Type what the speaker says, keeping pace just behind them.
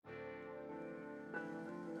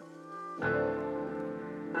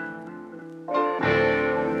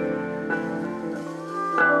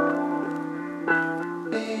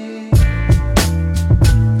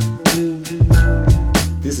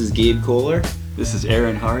Gabe Kohler. This is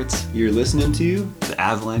Aaron Hartz. You're listening to the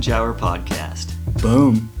Avalanche Hour podcast.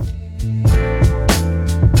 Boom.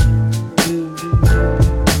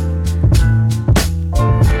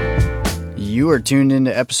 You are tuned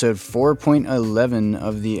into episode 4.11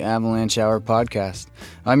 of the Avalanche Hour podcast.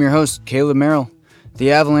 I'm your host, Caleb Merrill.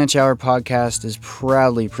 The Avalanche Hour podcast is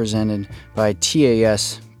proudly presented by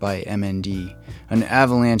TAS by MND, an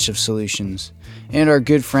avalanche of solutions, and our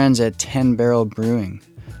good friends at 10 Barrel Brewing.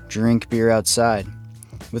 Drink beer outside,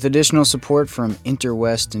 with additional support from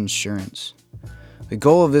Interwest Insurance. The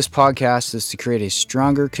goal of this podcast is to create a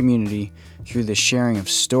stronger community through the sharing of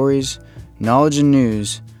stories, knowledge, and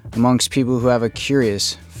news amongst people who have a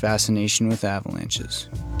curious fascination with avalanches.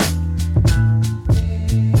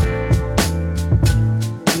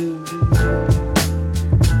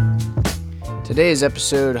 Today's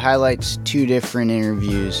episode highlights two different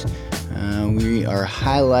interviews. We are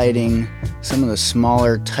highlighting some of the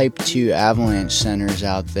smaller Type 2 avalanche centers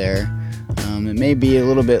out there. It may be a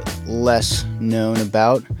little bit less known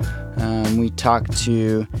about. We talked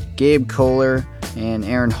to Gabe Kohler and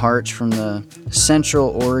Aaron Hartz from the Central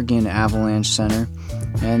Oregon Avalanche Center.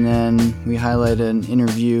 And then we highlighted an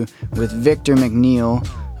interview with Victor McNeil,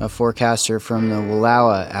 a forecaster from the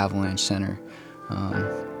Wallowa Avalanche Center.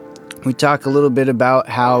 We talk a little bit about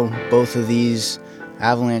how both of these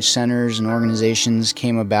avalanche centers and organizations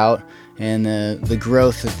came about and the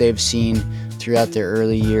growth that they've seen throughout their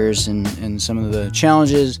early years and some of the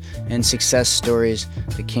challenges and success stories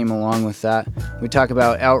that came along with that. We talk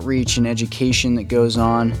about outreach and education that goes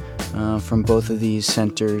on from both of these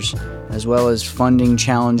centers, as well as funding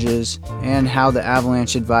challenges and how the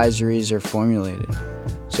avalanche advisories are formulated.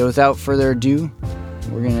 So without further ado,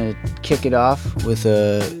 we're going to kick it off with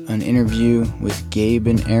an interview with Gabe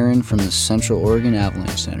and Aaron from the Central Oregon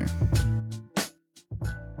Avalanche Center.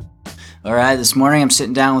 All right, this morning I'm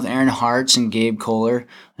sitting down with Aaron Hartz and Gabe Kohler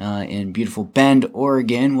in beautiful Bend,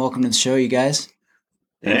 Oregon. Welcome to the show, you guys.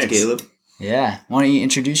 Thanks, Caleb. Yeah. Why don't you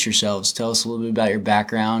introduce yourselves? Tell us a little bit about your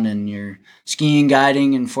background and your skiing,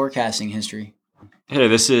 guiding, and forecasting history. Hey,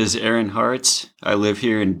 this is Aaron Hartz. I live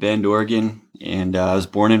here in Bend, Oregon, and I was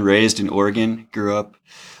born and raised in Oregon. Grew up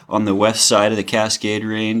on the west side of the Cascade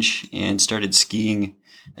Range and started skiing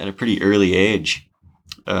at a pretty early age.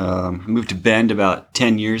 I moved to Bend about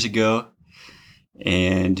 10 years ago,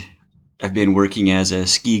 and I've been working as a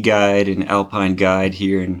ski guide and alpine guide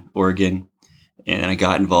here in Oregon. And I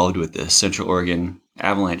got involved with the Central Oregon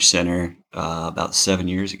Avalanche Center about 7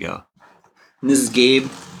 years ago. And this is Gabe.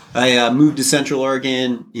 I moved to Central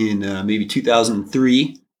Oregon in maybe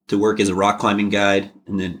 2003 to work as a rock climbing guide,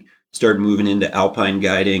 and then started moving into alpine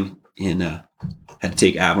guiding and had to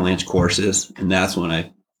take avalanche courses. And that's when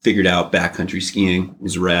I figured out backcountry skiing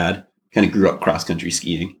was rad. Kind of grew up cross-country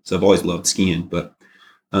skiing, so I've always loved skiing. But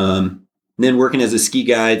then working as a ski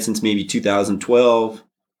guide since maybe 2012,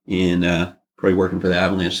 and probably working for the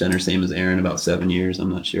Avalanche Center, same as Aaron, about 7 years, I'm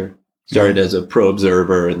not sure. Started as a pro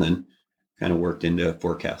observer and then kind of worked into a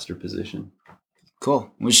forecaster position.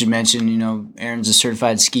 Cool. We should mention, Aaron's a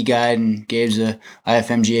certified ski guide and Gabe's a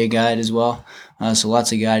IFMGA guide as well. So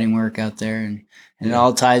lots of guiding work out there, and it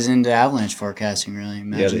all ties into avalanche forecasting, really.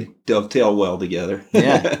 Imagine. Yeah, they dovetail well together.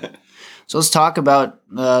 Yeah. So let's talk about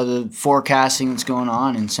the forecasting that's going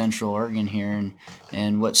on in Central Oregon here.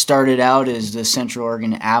 And what started out as the Central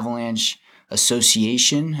Oregon Avalanche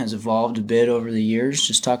Association has evolved a bit over the years.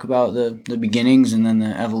 Just talk about the beginnings and then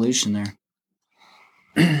the evolution there.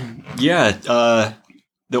 Yeah,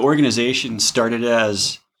 the organization started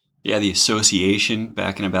as the association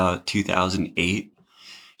back in about 2008,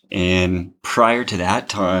 and prior to that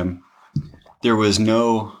time, there was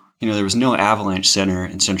no avalanche center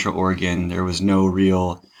in Central Oregon. There was no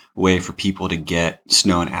real way for people to get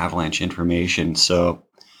snow and avalanche information. So,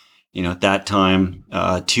 at that time,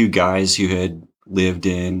 two guys who had lived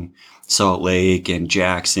in Salt Lake and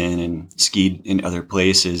Jackson and skied in other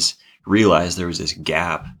places realized there was this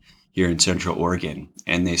gap here in Central Oregon,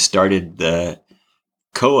 and they started the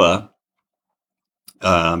COAC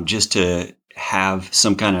just to have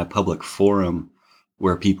some kind of public forum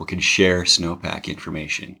where people could share snowpack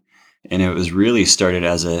information. And it was really started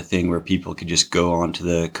as a thing where people could just go onto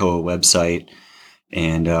the COAC website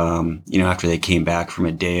and, after they came back from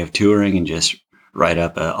a day of touring, and just write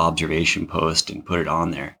up an observation post and put it on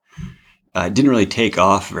there. It didn't really take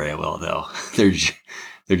off very well, though.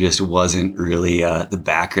 There just wasn't really the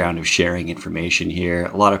background of sharing information here.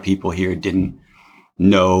 A lot of people here didn't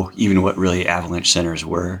know even what really avalanche centers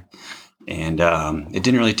were. And it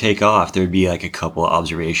didn't really take off. There'd be like a couple of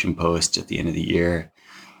observation posts at the end of the year.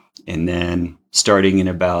 And then starting in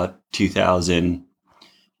about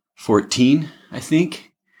 2014, I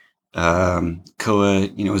think, COA,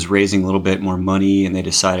 was raising a little bit more money, and they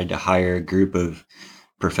decided to hire a group of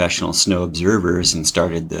professional snow observers and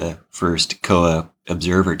started the first COA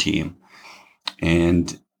observer team.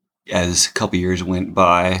 And as a couple years went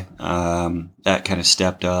by, that kind of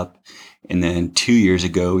stepped up. And then 2 years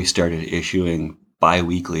ago, we started issuing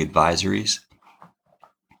bi-weekly advisories.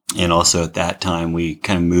 And also at that time, we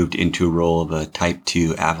kind of moved into a role of a Type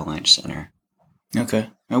 2 Avalanche Center. Okay.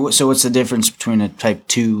 So what's the difference between a Type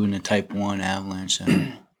 2 and a Type 1 Avalanche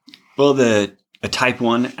Center? Well, a Type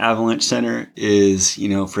 1 Avalanche Center is,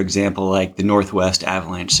 for example, like the Northwest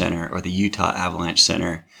Avalanche Center or the Utah Avalanche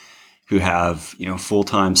Center, who have,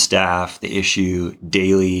 full-time staff. They issue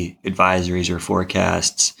daily advisories or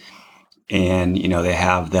forecasts, and, they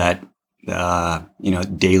have that,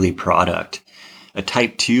 daily product. A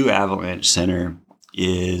Type 2 Avalanche Center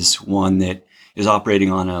is one that is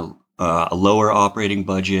operating on a lower operating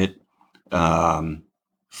budget.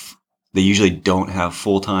 They usually don't have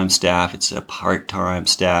full-time staff. It's a part-time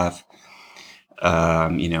staff.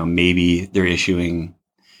 Maybe they're issuing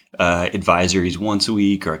advisories once a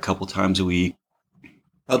week or a couple times a week.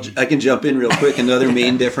 I can jump in real quick. Another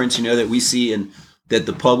main difference, that we see and that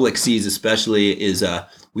the public sees especially is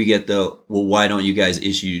we get why don't you guys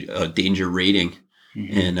issue a danger rating?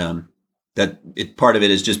 Mm-hmm. And part of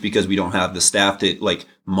it is just because we don't have the staff to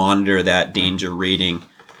monitor that danger rating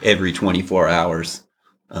every 24 hours.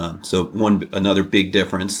 So another big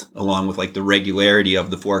difference, along with the regularity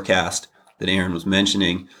of the forecast that Aaron was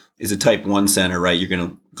mentioning, is a Type 1 center, right? You're going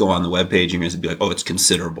to go on the webpage, you're going to be like, oh, it's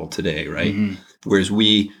considerable today, right? Mm-hmm. Whereas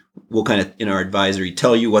we'll kind of, in our advisory,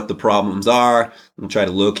 tell you what the problems are. We'll try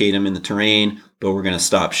to locate them in the terrain, but we're going to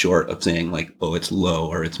stop short of saying oh, it's low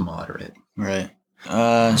or it's moderate. Right.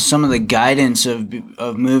 Some of the guidance of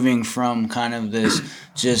moving from kind of this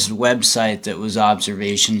just website that was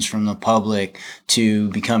observations from the public to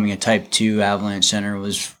becoming a Type 2 Avalanche Center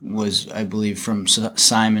was I believe from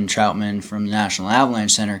Simon Troutman from the National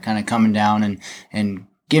Avalanche Center, kind of coming down and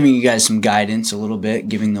giving you guys some guidance a little bit,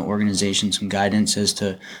 giving the organization some guidance as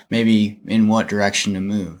to maybe in what direction to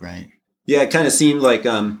move, right? Yeah, it kind of seemed like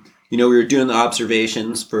we were doing the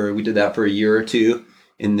observations we did that for a year or two,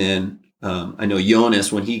 and then I know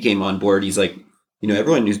Jonas, when he came on board, he's like,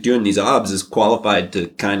 everyone who's doing these obs is qualified to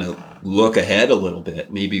kind of look ahead a little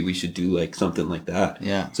bit. Maybe we should do something like that.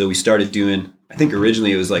 Yeah. So we started doing, I think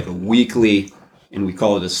originally it was a weekly, and we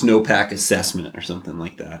call it a snowpack assessment or something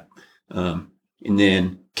like that. And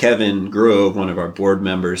then Kevin Grove, one of our board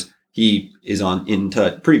members, he is in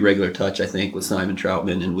touch, pretty regular touch, I think, with Simon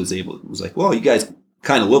Troutman, and was like, well, you guys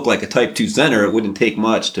kind of look like a Type 2 center. It wouldn't take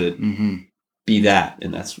much to be that.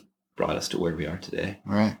 And that's brought us to where we are today.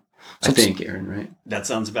 Right. So I think, Aaron, right? That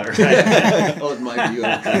sounds about right. That was my view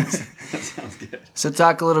of things. That sounds good. So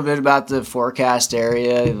talk a little bit about the forecast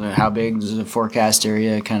area. How big is the forecast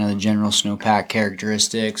area? Kind of the general snowpack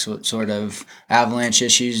characteristics. What sort of avalanche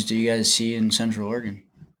issues do you guys see in Central Oregon?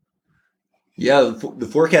 Yeah, the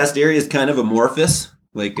forecast area is kind of amorphous.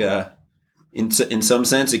 In some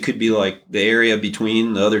sense, it could be the area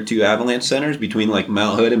between the other two avalanche centers, between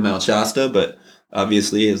Mount Hood and Mount Shasta, but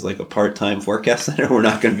obviously as a part-time forecast center, we're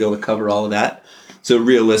not going to be able to cover all of that. So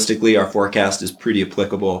realistically, our forecast is pretty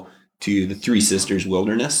applicable to the Three Sisters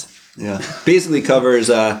Wilderness. Yeah, basically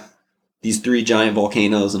covers these three giant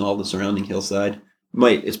volcanoes and all the surrounding hillside.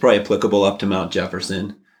 It's probably applicable up to Mount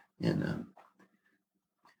Jefferson. And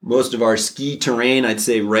most of our ski terrain, I'd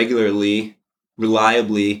say reliably,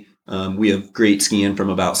 we have great skiing from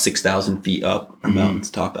about 6,000 feet up. Our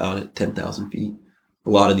mountains top out at 10,000 feet. A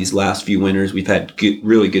lot of these last few winters, we've had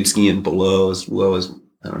really good skiing below as low as,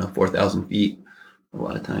 4,000 feet a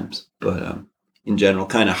lot of times. But in general,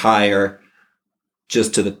 kind of higher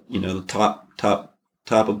just to the top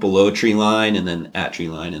of below tree line and then at tree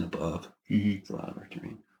line and above. Mm-hmm. It's a lot of our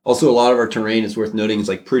terrain. Also, a lot of our terrain, is worth noting, is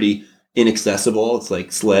pretty inaccessible.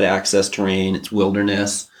 It's sled access terrain. It's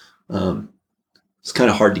wilderness. It's kind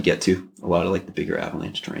of hard to get to a lot of the bigger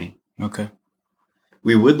avalanche terrain. Okay.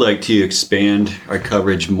 We would like to expand our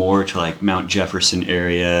coverage more to Mount Jefferson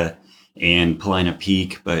area and Paulina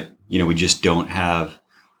Peak, but we just don't have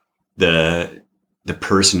the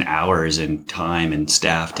person hours and time and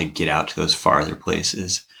staff to get out to those farther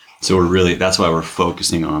places. So that's why we're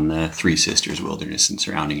focusing on the Three Sisters Wilderness and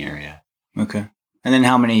surrounding area. Okay. And then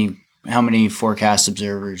how many forecast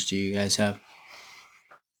observers do you guys have?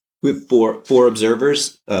 We have four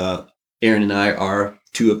observers. Aaron and I are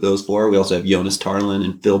two of those four. We also have Jonas Tarlin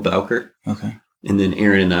and Phil Bowker. Okay. And then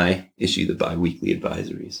Aaron and I issue the bi-weekly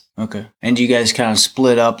advisories. Okay. And do you guys kind of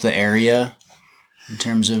split up the area in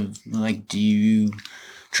terms of do you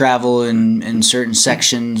travel in certain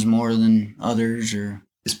sections more than others, or?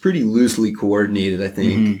 is pretty loosely coordinated, I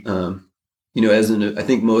think. I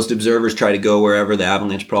think most observers try to go wherever the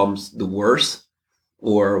avalanche problem's the worst,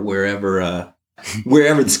 or wherever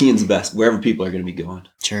the skiing's the best, wherever people are going to be going.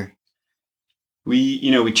 Sure.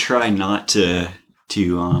 We try not to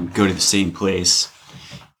go to the same place,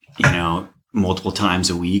 multiple times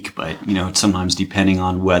a week, but sometimes depending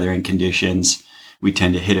on weather and conditions, we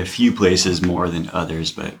tend to hit a few places more than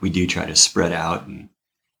others, but we do try to spread out and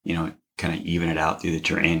kind of even it out through the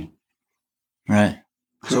terrain. Right.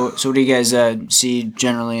 So what do you guys see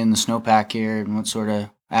generally in the snowpack here, and what sort of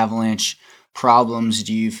avalanche problems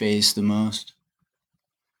do you face the most?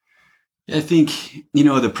 I think,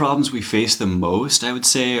 the problems we face the most, I would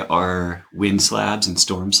say, are wind slabs and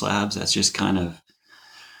storm slabs. That's just kind of,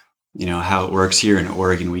 how it works here in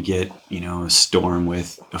Oregon. We get, a storm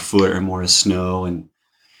with a foot or more of snow, and,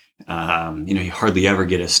 you hardly ever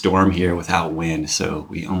get a storm here without wind. So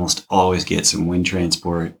we almost always get some wind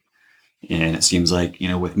transport. And it seems like,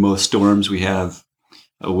 with most storms, we have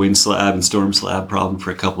a wind slab and storm slab problem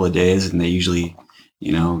for a couple of days, and they usually,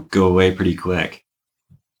 go away pretty quick.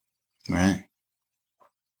 Right.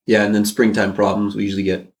 Yeah, and then springtime problems. We usually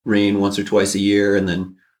get rain once or twice a year, and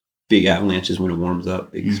then big avalanches when it warms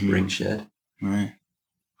up, big spring shed. Right.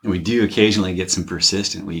 And we do occasionally get some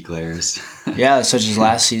persistent weak layers. Yeah, such as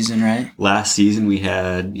last season, right? Last season we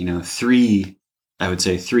had, three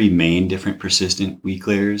main different persistent weak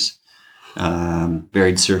layers.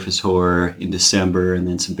 Buried surface hoar in December, and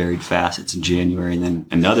then some buried facets in January, and then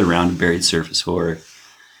another round of buried surface hoar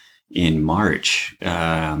in March.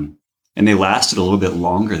 And they lasted a little bit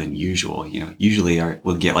longer than usual. Usually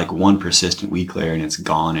we'll get like one persistent weak layer and it's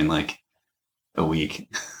gone in like a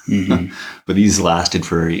week. But these lasted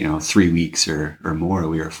for, 3 weeks or more.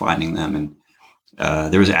 We were finding them,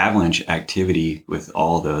 and there was avalanche activity with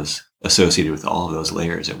all those associated with all of those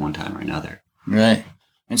layers at one time or another. Right.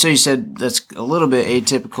 And so you said that's a little bit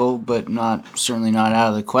atypical, but certainly not out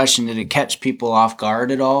of the question. Did it catch people off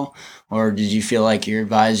guard at all? Or did you feel like your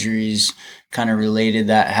advisories kind of related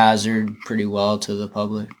that hazard pretty well to the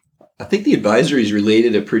public? I think the advisories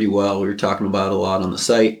related it pretty well. We were talking about it a lot on the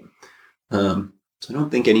site. So I don't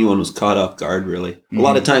think anyone was caught off guard, really. A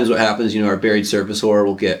lot of times what happens, our buried surface hoar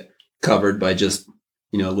will get covered by just,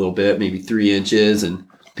 a little bit, maybe 3 inches, and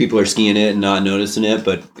people are skiing it and not noticing it,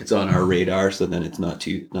 but it's on our radar, so then it's not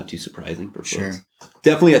too surprising for folks. Sure.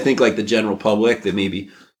 Definitely, I think like the general public that maybe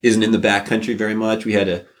isn't in the backcountry very much. We had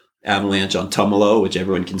a avalanche on Tumalo, which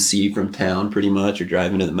everyone can see from town pretty much, or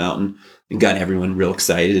driving to the mountain, and got everyone real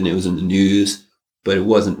excited, and it was in the news, but it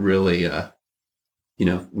wasn't really, we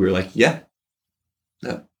were like, yeah,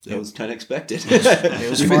 that was kind of expected.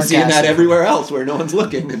 We've been seeing that everywhere else where no one's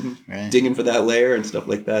looking and digging for that layer and stuff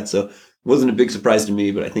like that. So it wasn't a big surprise to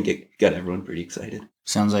me, but I think it got everyone pretty excited.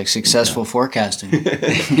 Sounds like successful forecasting.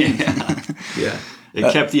 Yeah.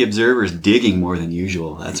 It kept the observers digging more than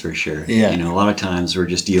usual, that's for sure. Yeah. A lot of times we're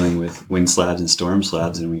just dealing with wind slabs and storm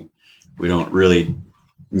slabs, and we don't really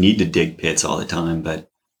need to dig pits all the time, but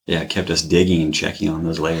yeah, it kept us digging and checking on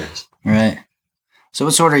those layers. Right. So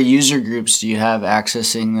what sort of user groups do you have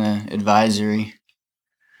accessing the advisory?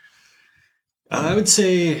 I would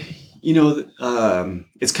say,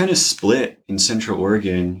 it's kind of split in Central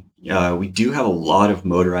Oregon. We do have a lot of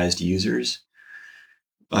motorized users.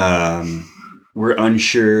 We're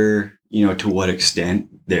unsure, to what extent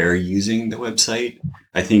they're using the website.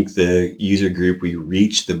 I think the user group we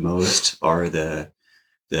reach the most are the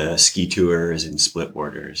ski tours and split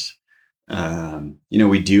boarders.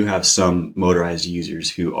 We do have some motorized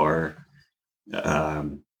users who are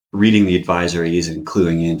reading the advisories and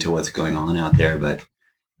cluing into what's going on out there, but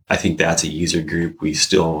I think that's a user group we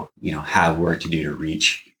still, have work to do to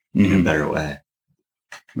reach in a better way.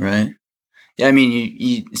 Right. Yeah, I mean,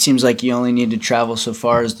 it seems like you only need to travel so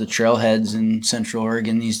far as the trailheads in Central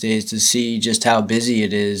Oregon these days to see just how busy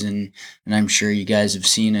it is, and I'm sure you guys have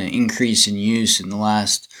seen an increase in use in the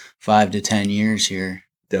last 5 to 10 years here.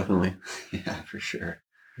 Definitely. Yeah, for sure.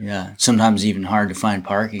 Yeah, sometimes even hard to find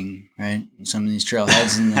parking, right? Some of these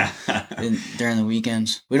trailheads during the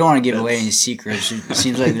weekends. We don't want to give away any secrets. It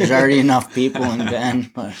seems like there's already enough people in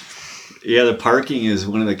Bend, but yeah, the parking is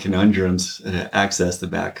one of the conundrums to access the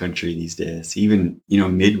backcountry these days. Even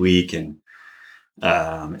midweek, and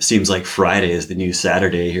it seems like Friday is the new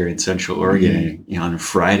Saturday here in Central Oregon. And, on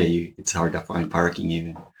Friday, it's hard to find parking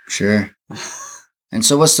even. Sure. And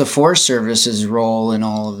so what's the Forest Service's role in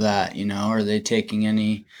all of that? Are they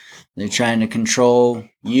they're trying to control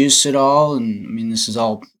use at all? And I mean, this is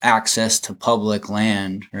all access to public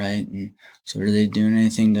land, right? And so are they doing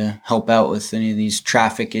anything to help out with any of these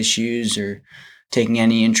traffic issues, or taking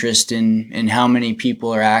any interest in how many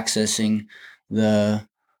people are accessing the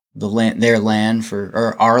their land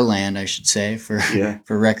or our land, I should say, for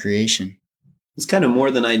recreation. It's kind of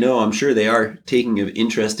more than I know. I'm sure they are taking an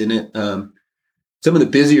interest in it. Some of the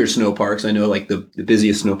busier snow parks, I know, like the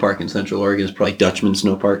busiest snow park in Central Oregon is probably Dutchman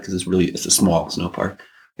Snow Park because it's a small snow park.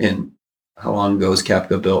 And how long ago was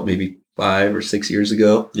Kapka built? Maybe 5 or 6 years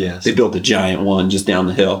ago. Yeah, they built a giant one just down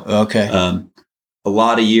the hill. Okay. A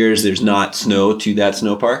lot of years there's not snow to that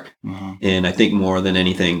snow park, uh-huh. And I think more than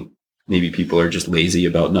anything, maybe people are just lazy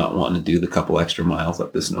about not wanting to do the couple extra miles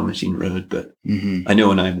up the snow machine road. But I know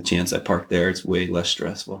when I have the chance, I park there. It's way less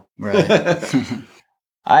stressful. Right.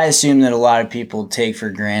 I assume that a lot of people take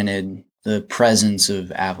for granted the presence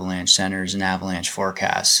of avalanche centers and avalanche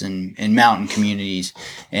forecasts in mountain communities.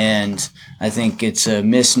 And I think it's a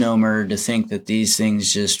misnomer to think that these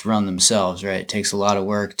things just run themselves, right? It takes a lot of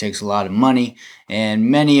work, takes a lot of money.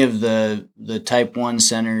 And many of the type 1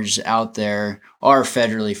 centers out there are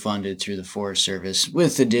federally funded through the Forest Service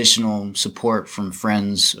with additional support from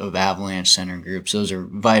friends of avalanche center groups. Those are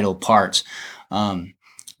vital parts.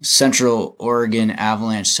 Central Oregon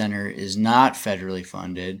Avalanche Center is not federally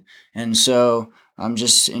funded, and so I'm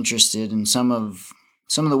just interested in some of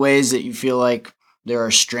the ways that you feel like there are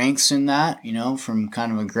strengths in that, from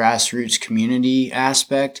kind of a grassroots community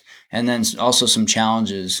aspect, and then also some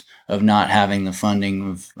challenges of not having the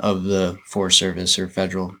funding of the Forest Service or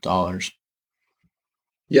federal dollars.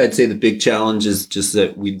 Yeah, I'd say the big challenge is just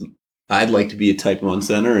that I'd like to be a type 1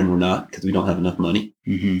 center, and we're not because we don't have enough money.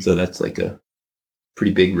 So that's like a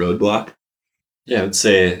pretty big roadblock. Yeah, I would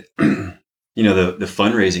say, the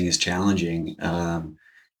fundraising is challenging.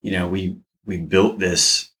 We built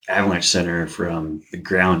this Avalanche Center from the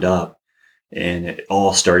ground up, and it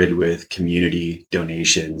all started with community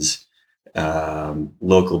donations,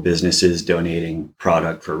 local businesses donating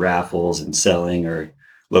product for raffles and selling, or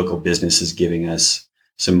local businesses giving us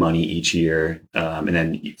some money each year. And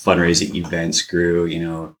then fundraising events grew,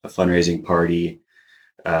 a fundraising party,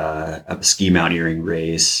 a ski mountaineering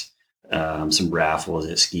race, some raffles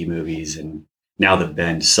at ski movies, and now the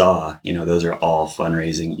Bend Saw. Those are all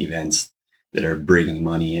fundraising events that are bringing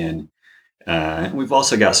money in. We've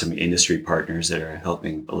also got some industry partners that are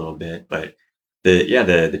helping a little bit, but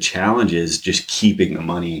the challenge is just keeping the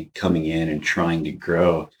money coming in and trying to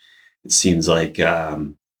grow. It seems like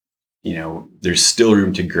there's still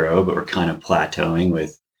room to grow, but we're kind of plateauing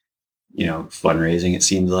with fundraising, it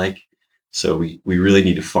seems like. So we really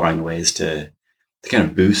need to find ways to kind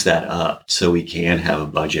of boost that up so we can have a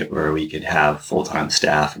budget where we could have full-time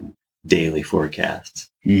staff and daily forecasts.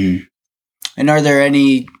 Mm-hmm. And are there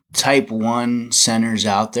any type 1 centers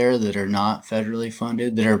out there that are not federally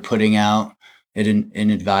funded that are putting out an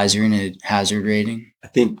advisory and a hazard rating? I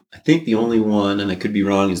think the only one, and I could be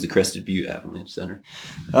wrong, is the Crested Butte Avalanche Center.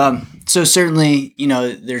 So certainly,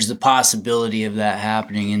 there's the possibility of that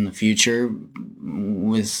happening in the future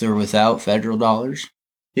with or without federal dollars.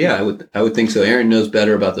 Yeah, I would think so. Aaron knows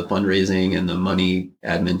better about the fundraising and the money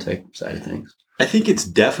admin type side of things. I think it's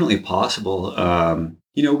definitely possible.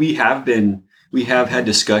 We have had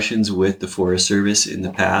discussions with the Forest Service in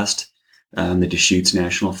the past, the Deschutes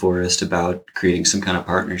National Forest, about creating some kind of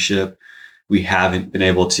partnership. We haven't been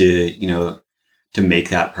able to make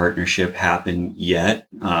that partnership happen yet,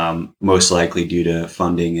 most likely due to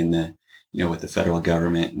funding in with the federal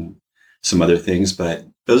government and some other things. But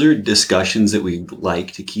those are discussions that we'd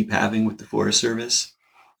like to keep having with the Forest Service.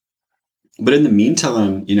 But in the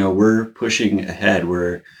meantime, we're pushing ahead.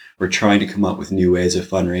 We're trying to come up with new ways of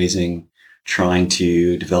fundraising, trying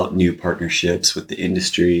to develop new partnerships with the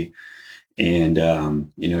industry, and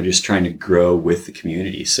just trying to grow with the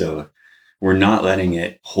community. So we're not letting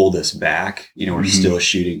it hold us back. We're still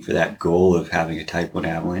shooting for that goal of having a type 1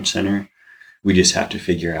 avalanche center. We just have to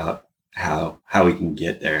figure out how we can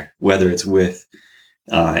get there, whether it's with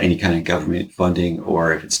any kind of government funding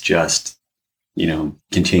or if it's just,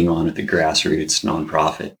 continue on with the grassroots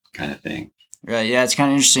nonprofit kind of thing. Right. Yeah, it's kind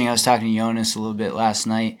of interesting. I was talking to Jonas a little bit last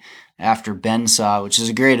night after Bend Saw, which is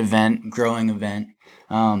a great event, growing event.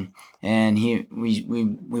 And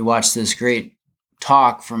we watched this great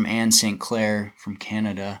talk from Anne St. Clair from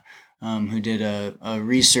Canada, who did a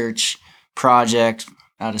research project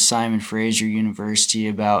out of Simon Fraser University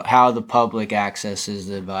about how the public accesses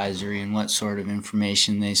the advisory and what sort of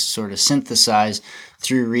information they sort of synthesize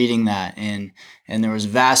through reading that. And there was a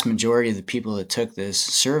vast majority of the people that took this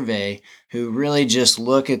survey who really just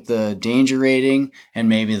look at the danger rating and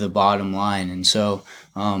maybe the bottom line. And so,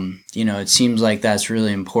 it seems like that's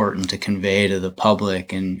really important to convey to the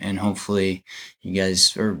public, and hopefully you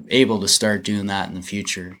guys are able to start doing that in the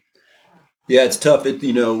future. Yeah, it's tough.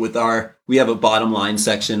 We have a bottom line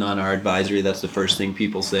section on our advisory. That's the first thing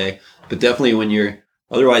people say. But definitely when you're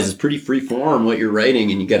Otherwise, it's pretty free form what you're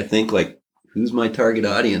writing, and you got to think like, who's my target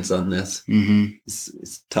audience on this? Mm-hmm.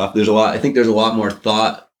 It's tough. I think there's a lot more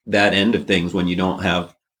thought that end of things when you don't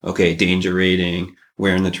have, okay, danger rating,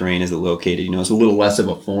 where in the terrain is it located? It's a little less of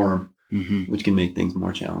a form, which can make things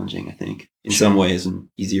more challenging, I think, in some ways and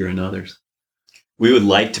easier in others. We would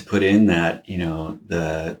like to put in that,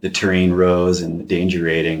 the terrain rows and the danger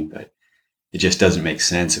rating, but it just doesn't make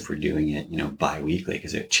sense if we're doing it, bi-weekly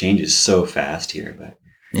because it changes so fast here. But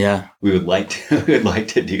yeah, we would like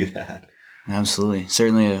to do that. Absolutely.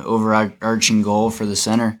 Certainly an overarching goal for the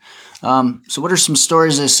center. So what are some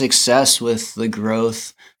stories of success with the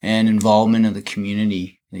growth and involvement of the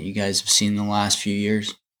community that you guys have seen in the last few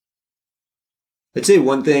years? I'd say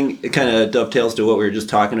one thing, it kind of dovetails to what we were just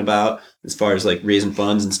talking about as far as like raising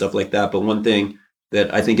funds and stuff like that. But one thing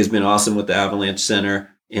that I think has been awesome with the Avalanche Center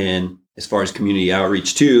and as far as community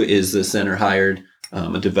outreach too, is the center hired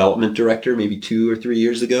a development director maybe 2 or 3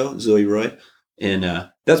 years ago, Zoe Roy. And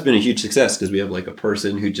that's been a huge success because we have like a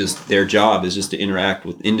person who just, their job is just to interact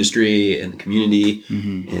with industry and the community.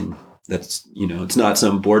 And that's, it's not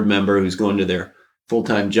some board member who's going to their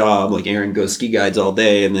full-time job. Like Aaron goes ski guides all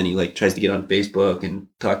day and then he like tries to get on Facebook and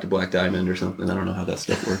talk to Black Diamond or something. I don't know how that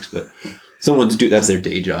stuff works, but that's their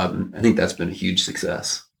day job. And I think that's been a huge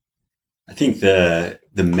success. I think the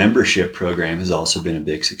membership program has also been a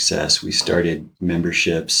big success. We started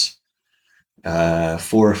memberships 4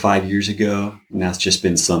 or 5 years ago, and that's just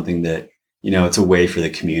been something that it's a way for the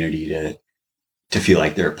community to feel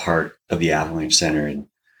like they're a part of the Avalanche Center, and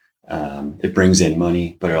it brings in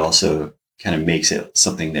money, but it also kind of makes it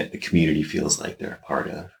something that the community feels like they're a part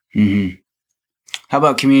of. How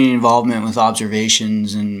about community involvement with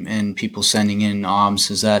observations and people sending in obs?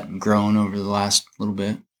 Has that grown over the last little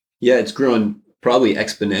bit? Yeah, it's grown probably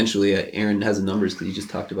exponentially. Aaron has the numbers because he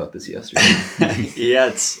just talked about this yesterday. Yeah,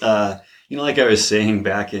 it's like I was saying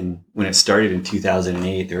back when it started in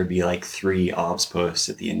 2008, there would be like 3 obs posts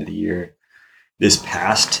at the end of the year. This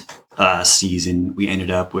past season, we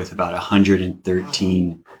ended up with about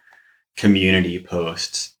 113 community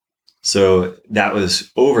posts. So that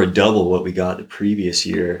was over double what we got the previous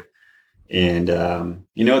year. And,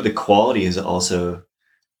 the quality has also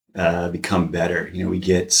become better. We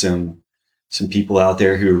get some people out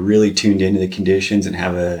there who are really tuned into the conditions and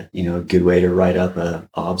have a good way to write up a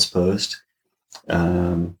obs post.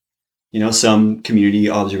 Some community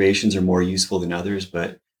observations are more useful than others,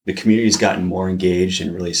 but the community's gotten more engaged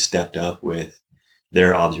and really stepped up with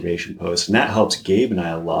their observation posts. And that helps Gabe and I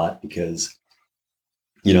a lot because,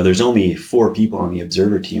 there's only 4 people on the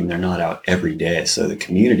observer team. They're not out every day. So the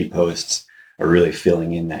community posts are really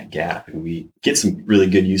filling in that gap, and we get some really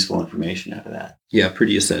good, useful information out of that. Yeah,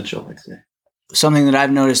 pretty essential, I'd say. Something that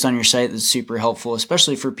I've noticed on your site that's super helpful,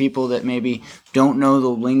 especially for people that maybe don't know the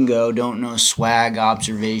lingo, don't know swag,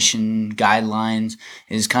 observation, guidelines,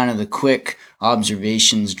 is kind of the quick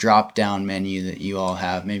observations drop-down menu that you all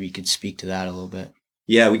have. Maybe you could speak to that a little bit.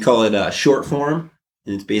 Yeah, we call it short form,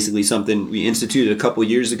 and it's basically something we instituted a couple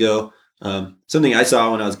years ago. Something I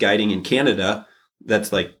saw when I was guiding in Canada.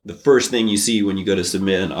 That's like the first thing you see when you go to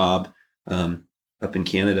submit an ob up in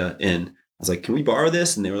Canada. And I was like, can we borrow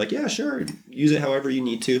this? And they were like, yeah, sure. Use it however you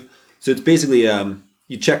need to. So it's basically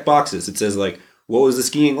you check boxes. It says like, what was the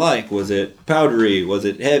skiing like? Was it powdery? Was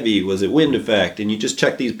it heavy? Was it wind effect? And you just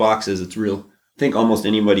check these boxes. It's real. I think almost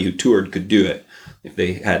anybody who toured could do it if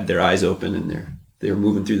they had their eyes open and they were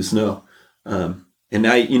moving through the snow. And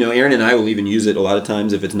now, Aaron and I will even use it a lot of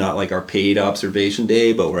times if it's not like our paid observation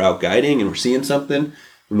day, but we're out guiding and we're seeing something.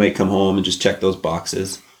 We might come home and just check those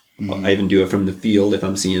boxes. I even do it from the field if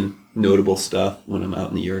I'm seeing notable stuff when I'm out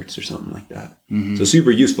in the yurts or something like that. So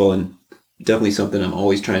super useful and definitely something I'm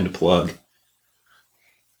always trying to plug.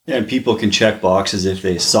 Yeah, and people can check boxes if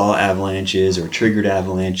they saw avalanches or triggered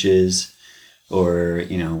avalanches or,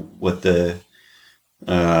 what the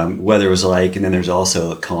weather was like. And then there's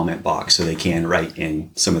also a comment box so they can write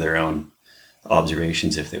in some of their own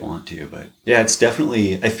observations if they want to. But yeah, it's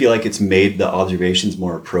definitely, I feel like it's made the observations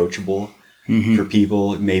more approachable for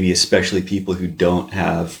people, maybe especially people who don't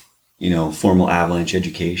have, formal avalanche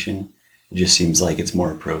education. It just seems like it's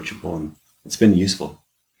more approachable and it's been useful.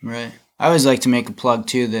 Right. I always like to make a plug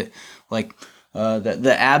too that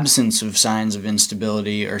the absence of signs of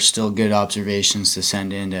instability are still good observations to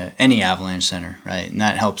send into any avalanche center, right? And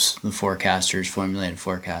that helps the forecasters formulate a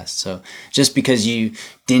forecast. So just because you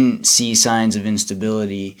didn't see signs of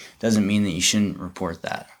instability doesn't mean that you shouldn't report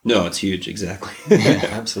that. No, it's huge. Exactly. Yeah,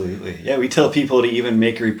 absolutely. Yeah, we tell people to even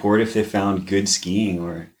make a report if they found good skiing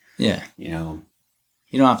or,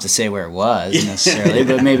 You don't have to say where it was necessarily,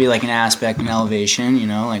 but maybe like an aspect and elevation, you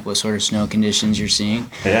know, like what sort of snow conditions you're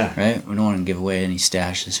seeing. Yeah. Right? We don't want to give away any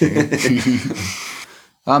stashes here.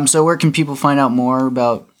 So where can people find out more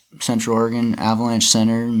about Central Oregon Avalanche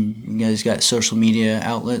Center? And you guys got social media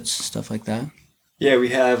outlets, stuff like that? Yeah, we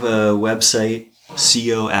have a website,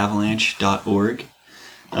 coavalanche.org.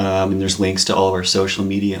 And there's links to all of our social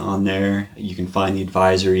media on there. You can find the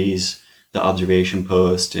advisories, the observation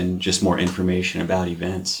post, and just more information about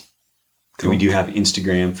events. Cool. We do have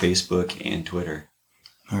Instagram, Facebook, and Twitter.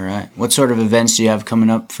 All right. What sort of events do you have coming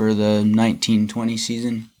up for the 1920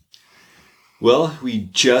 season? Well, we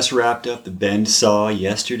just wrapped up the Bend Saw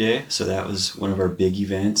yesterday, so that was one of our big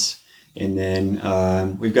events. And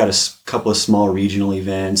then we've got a couple of small regional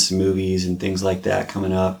events, movies, and things like that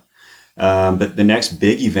coming up. But the next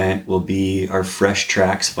big event will be our Fresh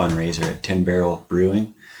Tracks fundraiser at 10 Barrel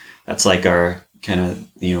Brewing. That's like our kind of,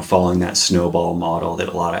 you know, following that snowball model that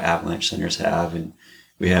a lot of Avalanche centers have. And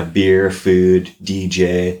we have beer, food,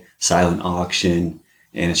 DJ, silent auction,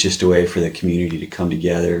 and it's just a way for the community to come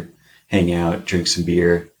together, hang out, drink some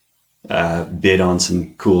beer, bid on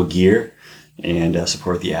some cool gear, and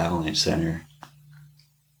support the Avalanche Center.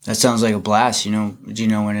 That sounds like a blast. You know, do you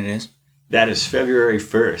know when it is? That is February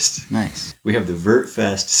 1st. Nice. We have the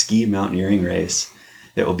VertFest ski mountaineering race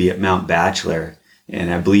that will be at Mount Bachelor,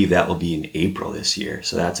 and I believe that will be in April this year.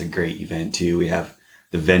 So that's a great event too. We have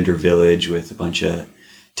the vendor village with a bunch of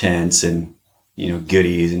tents and, you know,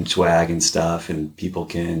 goodies and swag and stuff, and people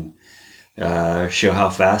can show how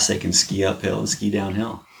fast they can ski uphill and ski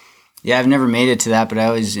downhill. Yeah, I've never made it to that, but I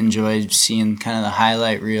always enjoy seeing kind of the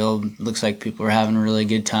highlight reel. Looks like people are having a really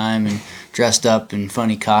good time and dressed up in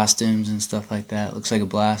funny costumes and stuff like that. Looks like a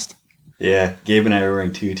blast. Yeah, Gabe and I are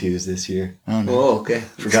wearing tutus this year. Oh, no. Oh, okay.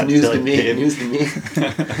 Forgot News to tell to you, me. Gabe. News to me.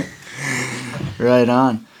 Right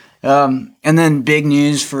on. And then big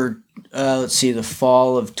news for, let's see, the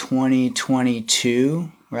fall of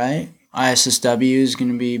 2022, right? ISSW is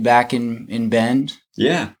going to be back in Bend.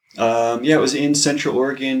 Yeah. It was in Central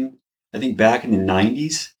Oregon, I think back in the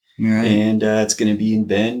 90s. Right. And it's going to be in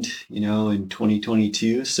Bend, you know, in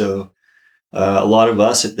 2022. So a lot of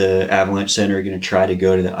us at the Avalanche Center are going to try to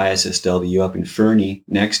go to the ISSW up in Fernie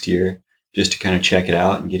next year just to kind of check it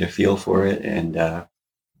out and get a feel for it. And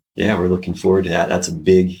we're looking forward to that. That's a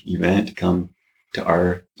big event to come to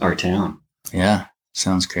our town. Yeah,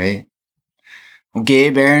 sounds great. Well,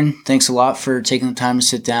 Gabe, Aaron, thanks a lot for taking the time to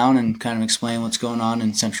sit down and kind of explain what's going on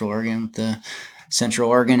in Central Oregon with the Central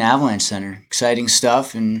Oregon Avalanche Center. Exciting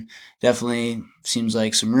stuff, and definitely seems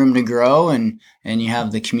like some room to grow, and you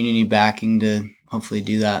have the community backing to hopefully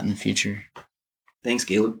do that in the future. Thanks,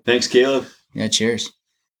 Caleb. Thanks, Caleb. Yeah, cheers.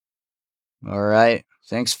 All right.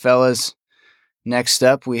 Thanks, fellas. Next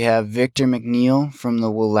up, we have Victor McNeil from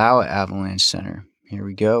the Wallowa Avalanche Center. Here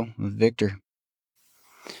we go with Victor.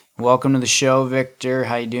 Welcome to the show, Victor.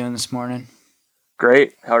 How you doing this morning?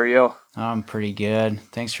 Great. How are you? I'm pretty good.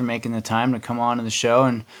 Thanks for making the time to come on to the show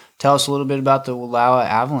and tell us a little bit about the Wallowa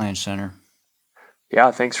Avalanche Center.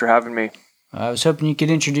 Yeah, thanks for having me. I was hoping you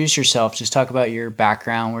could introduce yourself. Just talk about your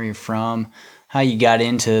background, where you're from, how you got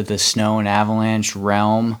into the snow and avalanche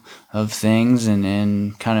realm of things,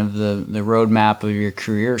 and kind of the roadmap of your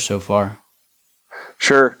career so far.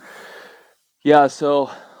 Sure. Yeah,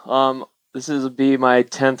 so this will be my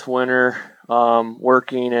 10th winter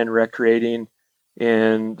working and recreating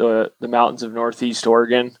in the mountains of Northeast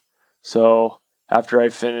Oregon. So after I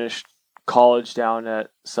finished college down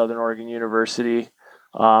at Southern Oregon University,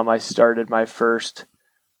 I started my first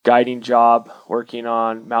guiding job working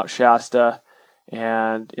on Mount Shasta,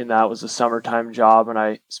 and that was a summertime job, and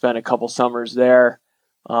I spent a couple summers there.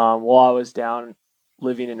 While I was down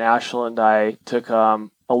living in Ashland, I took a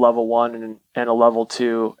level 1 and a level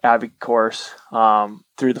 2 AVI course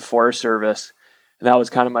through the Forest Service. And that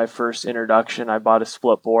was kind of my first introduction. I bought a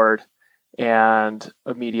split board and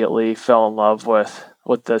immediately fell in love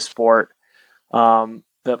with the sport.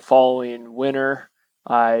 The following winter,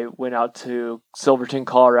 I went out to Silverton,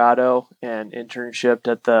 Colorado, and internshiped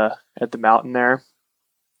at the mountain there.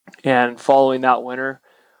 And following that winter,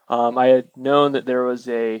 I had known that there was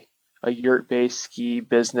a yurt-based ski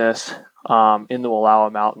business in the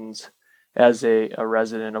Wallowa Mountains as a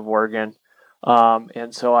resident of Oregon.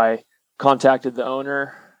 And so I contacted the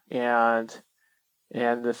owner, and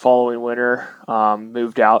the following winter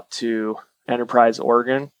moved out to Enterprise,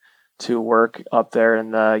 Oregon to work up there in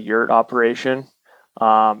the yurt operation.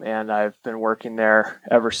 And I've been working there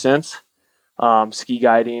ever since, ski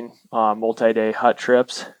guiding, multi-day hut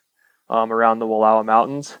trips around the Wallowa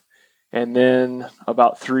Mountains. And then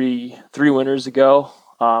about three winters ago,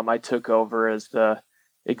 I took over as the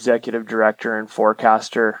executive director and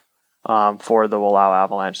forecaster for the Wallowa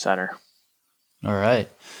Avalanche Center. All right.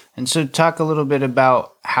 And so talk a little bit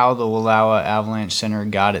about how the Wallowa Avalanche Center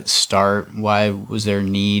got its start. Why was there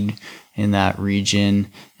need in that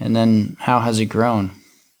region? And then how has it grown?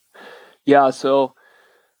 Yeah, so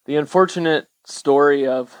the unfortunate story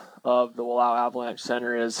of the Wallowa Avalanche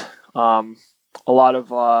Center is a lot of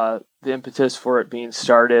the impetus for it being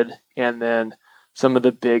started, and then some of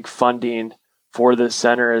the big funding for this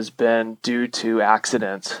center has been due to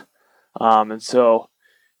accidents. And so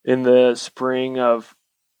in the spring of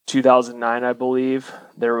 2009, I believe,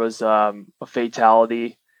 there was a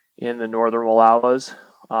fatality in the northern Wallowas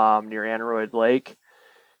near Aneroid Lake.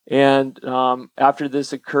 And after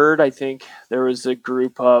this occurred, I think there was a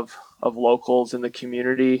group of locals in the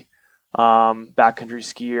community, backcountry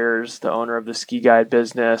skiers, the owner of the ski guide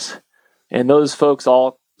business, and those folks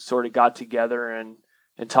all sort of got together and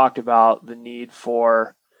talked about the need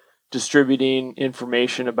for distributing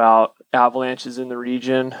information about avalanches in the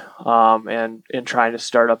region, and trying to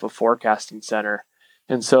start up a forecasting center.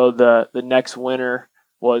 And so the next winter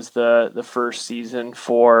was the first season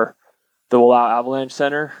for the Wallowa Avalanche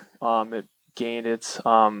Center. It gained its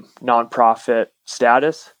nonprofit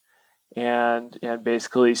status and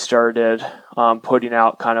basically started putting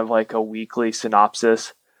out kind of like a weekly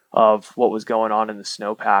synopsis of what was going on in the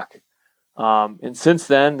snowpack. And since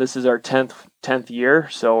then, this is our 10th year,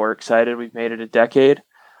 so we're excited. We've made it a decade.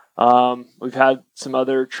 We've had some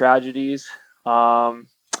other tragedies.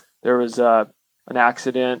 There was an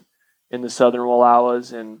accident in the southern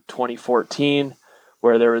Wallowas in 2014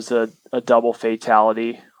 where there was a double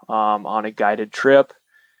fatality on a guided trip.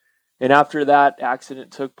 And after that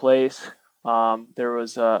accident took place, there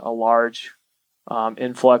was a large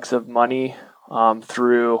influx of money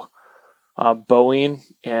through Boeing,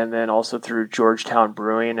 and then also through Georgetown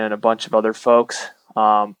Brewing and a bunch of other folks.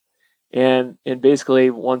 And basically,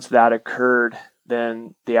 once that occurred,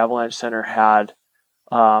 then the Avalanche Center had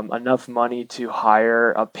enough money to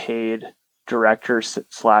hire a paid director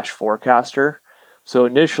 / forecaster. So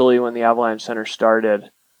initially, when the Avalanche Center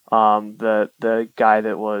started, the guy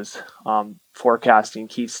that was forecasting,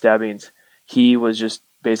 Keith Stebbings, he was just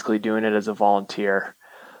basically doing it as a volunteer.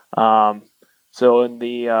 So in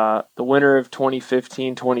the winter of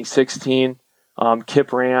 2015, 2016,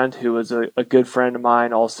 Kip Rand, who was a good friend of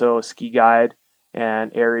mine, also a ski guide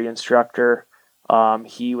and area instructor,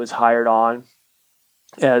 he was hired on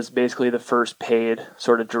as basically the first paid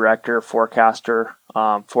sort of director, forecaster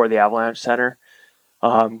for the Avalanche Center.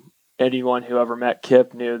 Anyone who ever met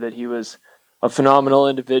Kip knew that he was a phenomenal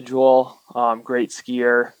individual, great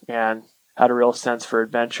skier, and had a real sense for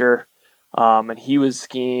adventure. And he was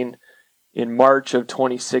skiing in March of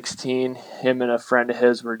 2016. Him and a friend of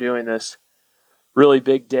his were doing this really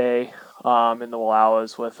big day in the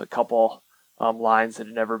Wallowas with a couple lines that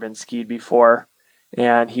had never been skied before.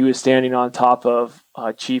 And he was standing on top of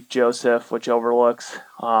Chief Joseph, which overlooks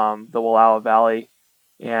the Wallowa Valley.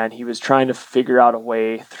 And he was trying to figure out a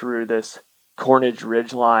way through this Cornage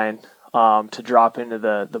Ridge line to drop into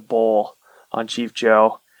the bowl on Chief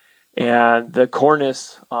Joe. And the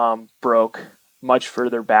cornice broke much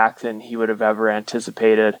further back than he would have ever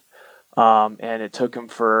anticipated. And it took him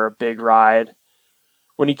for a big ride.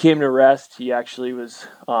 When he came to rest, he actually was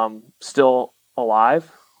still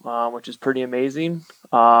alive, which is pretty amazing.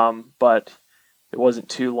 But it wasn't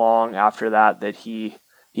too long after that he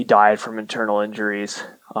died from internal injuries.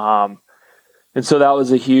 And so that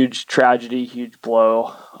was a huge tragedy, huge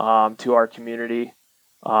blow to our community.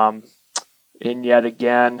 And yet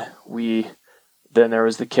again, then there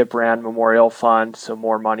was the Kip Rand Memorial Fund, so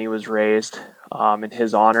more money was raised in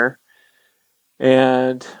his honor.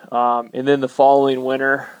 And then the following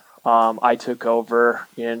winter, I took over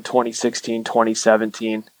in 2016,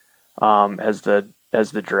 2017 as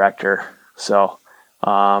the director. So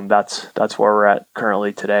that's where we're at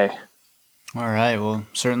currently today. All right. Well,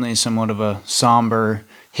 certainly somewhat of a somber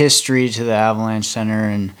history to the Avalanche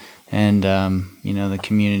Center, and the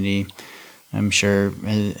community, I'm sure,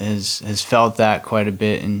 has felt that quite a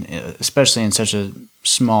bit, and especially in such a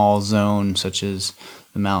small zone such as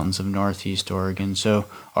the mountains of Northeast Oregon. So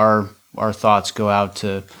our thoughts go out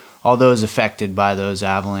to all those affected by those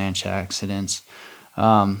avalanche accidents.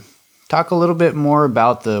 Talk a little bit more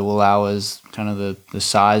about the Wallowas, kind of the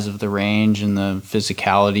size of the range and the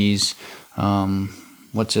physicalities.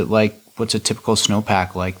 What's it like? What's a typical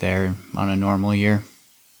snowpack like there on a normal year?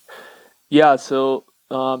 Yeah, so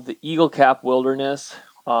the Eagle Cap Wilderness,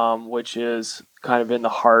 which is kind of in the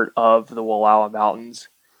heart of the Wallowa Mountains,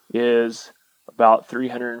 is about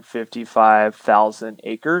 355,000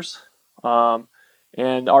 acres.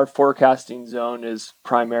 And our forecasting zone is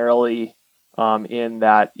primarily in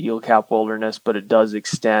that eel cap wilderness, but it does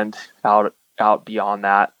extend out beyond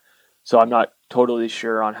that. So I'm not totally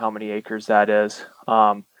sure on how many acres that is.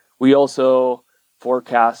 We also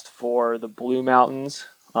forecast for the Blue Mountains,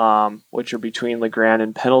 which are between LeGrand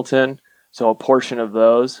and Pendleton, so a portion of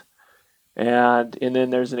those. And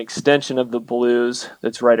then there's an extension of the Blues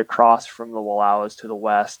that's right across from the Wallowas to the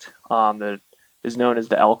west that is known as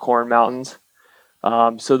the Elkhorn Mountains.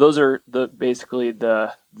 So those are basically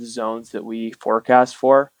the zones that we forecast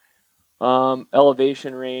for.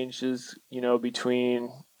 Elevation range is,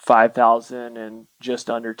 between 5,000 and just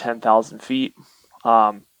under 10,000 feet.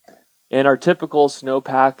 And our typical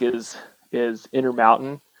snowpack is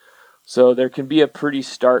intermountain. So there can be a pretty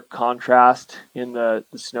stark contrast in the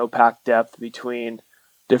snowpack depth between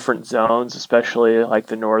different zones, especially like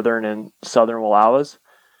the northern and southern Wallowas.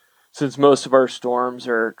 Since most of our storms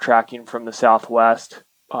are tracking from the southwest,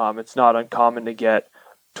 it's not uncommon to get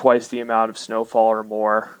twice the amount of snowfall or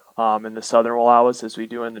more in the southern Wallowas as we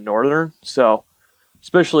do in the northern. So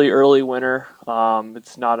especially early winter,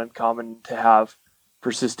 it's not uncommon to have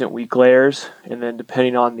persistent weak layers. And then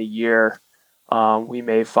depending on the year, we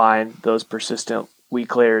may find those persistent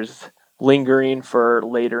weak layers lingering for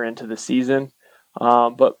later into the season.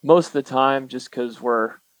 But most of the time, just because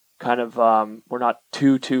we're we're not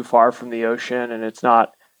too far from the ocean, and it's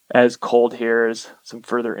not as cold here as some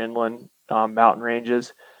further inland mountain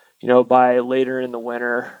ranges. By later in the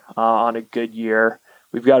winter, on a good year,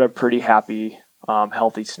 we've got a pretty happy,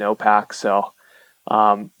 healthy snowpack. So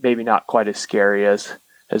maybe not quite as scary as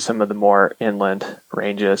some of the more inland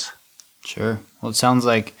ranges. Sure. Well, it sounds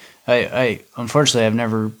like I unfortunately I've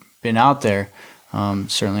never been out there.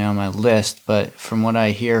 Certainly on my list, but from what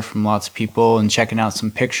I hear from lots of people and checking out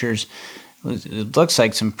some pictures, it looks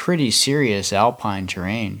like some pretty serious alpine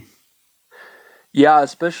terrain. Yeah,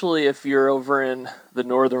 especially if you're over in the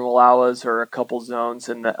northern Wallowas or a couple zones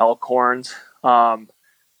in the Elkhorns.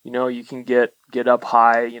 You can get up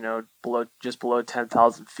high, below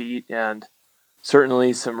 10,000 feet, and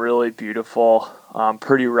certainly some really beautiful,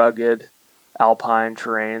 pretty rugged alpine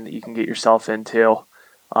terrain that you can get yourself into.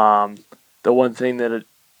 The one thing that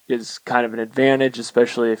is kind of an advantage,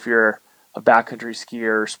 especially if you're a backcountry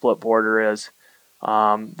skier or split boarder, is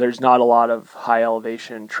there's not a lot of high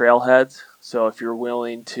elevation trailheads. So if you're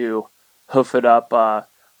willing to hoof it up a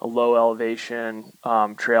low elevation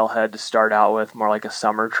trailhead to start out with, more like a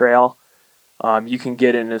summer trail, you can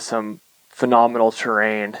get into some phenomenal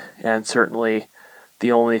terrain. And certainly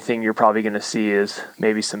the only thing you're probably going to see is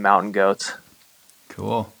maybe some mountain goats.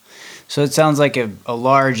 Cool. So it sounds like a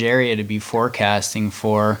large area to be forecasting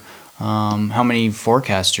for. How many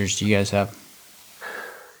forecasters do you guys have?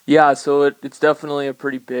 Yeah, so it's definitely a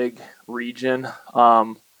pretty big region.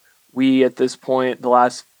 We, at this point, the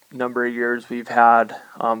last number of years, we've had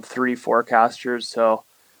 3 forecasters. So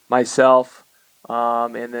myself,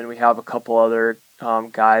 and then we have a couple other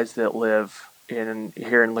guys that live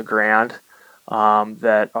here in LeGrand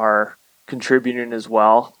that are contributing as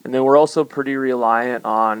well. And then we're also pretty reliant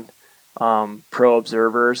on pro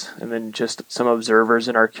observers and then just some observers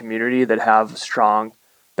in our community that have a strong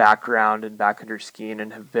background in backcountry skiing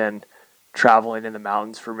and have been traveling in the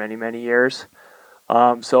mountains for many, many years.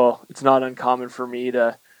 So it's not uncommon for me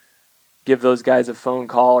to give those guys a phone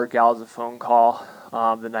call or gals a phone call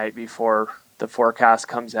the night before the forecast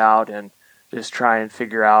comes out and just try and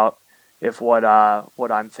figure out if what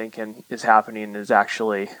I'm thinking is happening is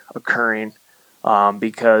actually occurring.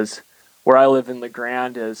 Because where I live in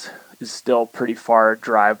LeGrand is still pretty far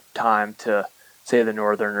drive time to, say, the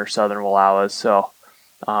northern or southern Wallowas. So,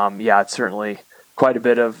 it's certainly quite a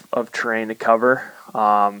bit of terrain to cover.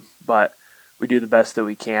 But we do the best that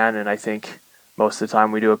we can, and I think most of the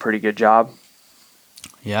time we do a pretty good job.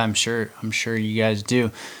 Yeah, I'm sure you guys do.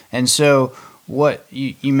 And so what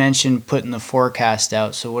you mentioned putting the forecast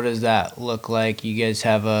out. So what does that look like? You guys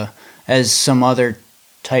have as some other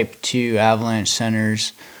type 2 avalanche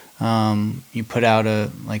centers, you put out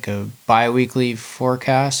a bi-weekly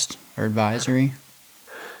forecast or advisory?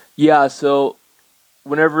 Yeah, so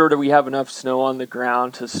whenever we have enough snow on the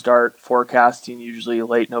ground to start forecasting, usually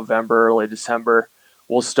late November, early December,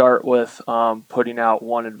 we'll start with putting out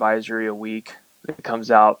one advisory a week that comes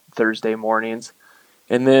out Thursday mornings.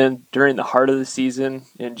 And then during the heart of the season,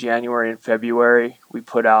 in January and February, we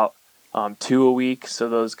put out 2 a week. So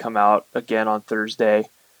those come out again on Thursday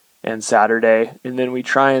and Saturday. And then we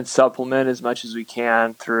try and supplement as much as we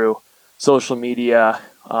can through social media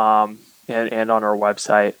and on our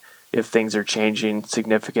website if things are changing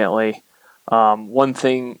significantly. One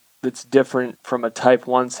thing that's different from a Type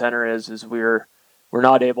 1 center is we're we're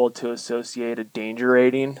not able to associate a danger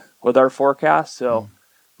rating with our forecast. So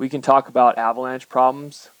we can talk about avalanche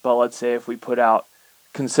problems, but let's say if we put out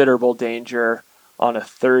considerable danger on a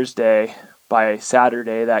Thursday, by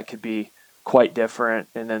Saturday, that could be quite different.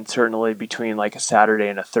 And then certainly between like a Saturday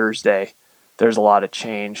and a Thursday, there's a lot of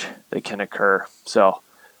change that can occur. So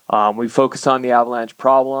we focus on the avalanche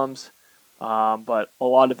problems, but a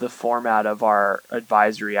lot of the format of our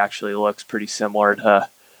advisory actually looks pretty similar to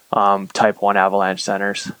type 1 avalanche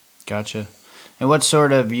centers. Gotcha. And what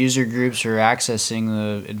sort of user groups are accessing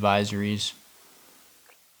the advisories?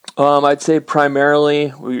 I'd say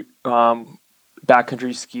primarily we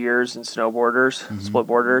backcountry skiers and snowboarders, split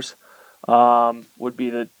boarders, would be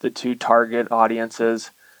the two target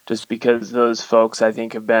audiences, just because those folks I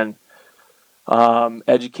think have been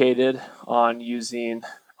educated on using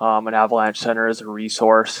an avalanche center as a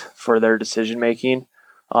resource for their decision making.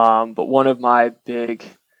 But one of my big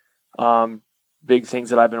things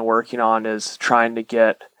that I've been working on is trying to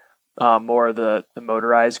get more of the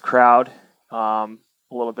motorized crowd a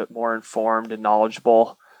little bit more informed and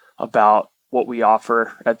knowledgeable about what we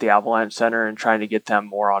offer at the Avalanche Center and trying to get them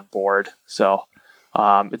more on board. So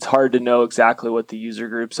it's hard to know exactly what the user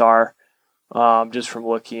groups are just from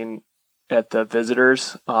looking at the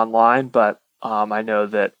visitors online, but I know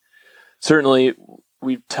that certainly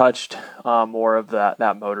we've touched more of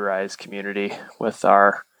that motorized community with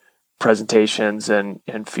our presentations and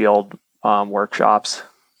field workshops.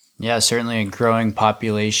 Yeah, certainly a growing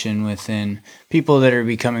population within people that are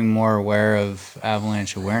becoming more aware of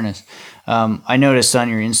avalanche awareness. I noticed on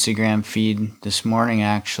your Instagram feed this morning,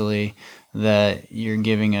 actually, that you're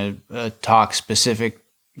giving a talk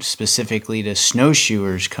specifically to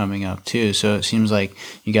snowshoers coming up too. So it seems like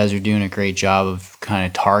you guys are doing a great job of kind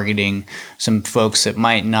of targeting some folks that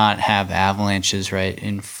might not have avalanches right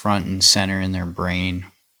in front and center in their brain.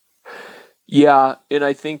 Yeah, and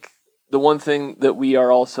I think the one thing that we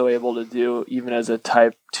are also able to do, even as a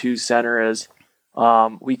type 2 center, is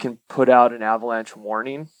we can put out an avalanche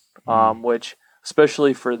warning, which,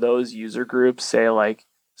 especially for those user groups, say like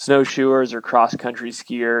snowshoers or cross-country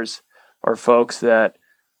skiers, or folks that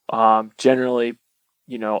generally,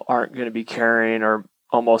 aren't going to be carrying, or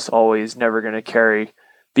almost always never going to carry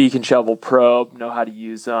beacon shovel probe, know how to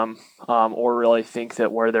use them, or really think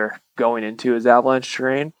that where they're going into is avalanche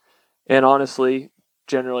terrain. And honestly,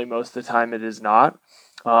 generally most of the time it is not.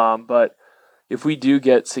 But if we do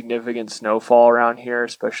get significant snowfall around here,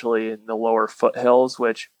 especially in the lower foothills,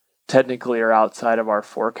 which technically are outside of our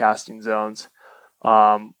forecasting zones,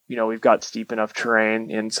 we've got steep enough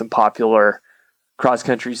terrain in some popular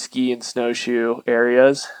cross-country ski and snowshoe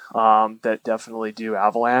areas that definitely do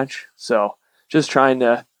avalanche. So just trying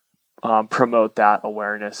to promote that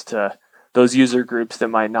awareness to those user groups that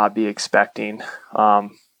might not be expecting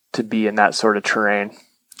to be in that sort of terrain.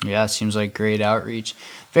 Yeah, it seems like great outreach.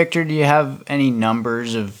 Victor, do you have any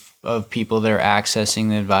numbers of people that are accessing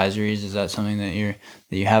the advisories? Is that something that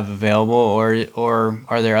you have available, or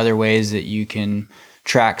are there other ways that you can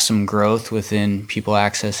track some growth within people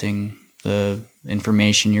accessing the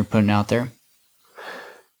information you're putting out there?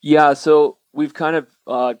 Yeah, so we've kind of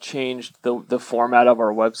changed the format of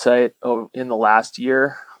our website in the last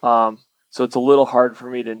year. So it's a little hard for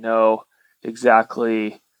me to know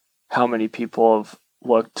exactly how many people have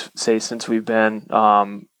looked, say, since we've been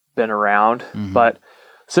around. But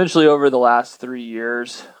essentially over the last 3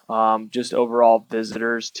 years, just overall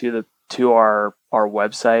visitors to our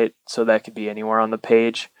website, so that could be anywhere on the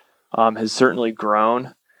page, has certainly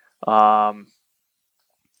grown.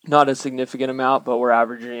 Not a significant amount, but we're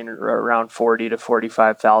averaging around 40 to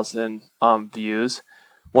 45,000 views.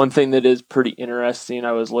 One thing that is pretty interesting,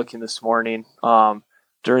 I was looking this morning,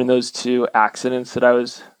 during those 2 accidents that I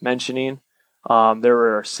was mentioning, there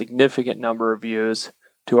were a significant number of views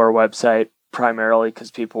to our website, primarily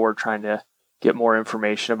because people were trying to get more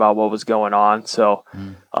information about what was going on. So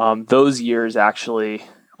those years, actually,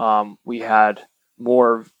 we had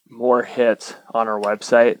more hits on our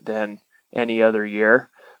website than any other year.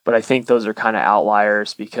 But I think those are kind of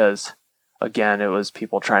outliers because, again, it was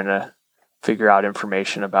people trying to figure out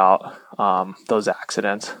information about those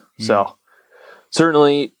accidents. So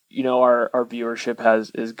certainly, our viewership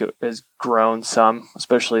has grown some,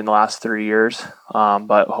 especially in the last 3 years.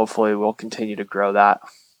 But hopefully we'll continue to grow that.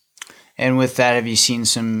 And with that, have you seen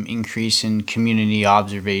some increase in community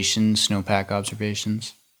observations, snowpack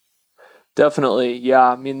observations? Definitely, yeah.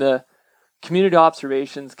 I mean, the community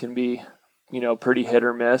observations can be, pretty hit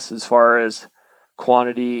or miss as far as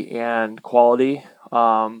quantity and quality.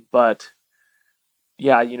 But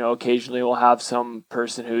yeah, occasionally we'll have some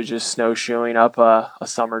person who's just snowshoeing up a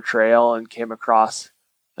summer trail and came across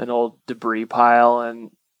an old debris pile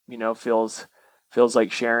and, feels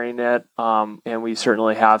like sharing it. And we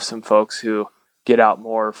certainly have some folks who get out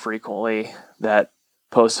more frequently that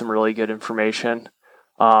post some really good information.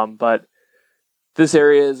 But this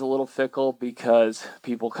area is a little fickle because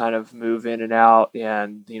people kind of move in and out,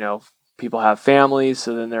 and people have families,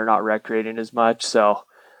 so then they're not recreating as much. So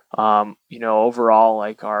overall,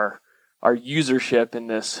 like our usership in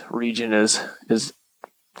this region is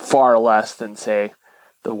far less than, say,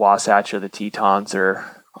 the Wasatch or the Tetons or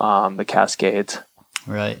the Cascades.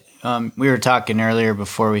 Right. We were talking earlier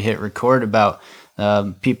before we hit record about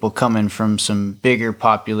people coming from some bigger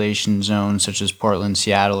population zones such as Portland,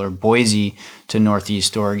 Seattle, or Boise to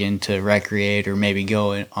Northeast Oregon to recreate or maybe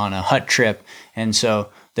go on a hut trip. And so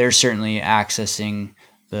they're certainly accessing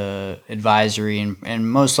the advisory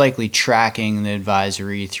and most likely tracking the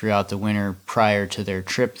advisory throughout the winter prior to their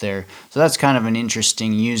trip there. So that's kind of an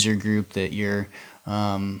interesting user group that you're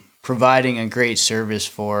providing a great service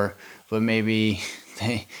for, but maybe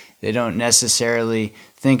they don't necessarily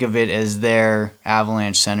think of it as their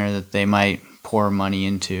Avalanche center that they might pour money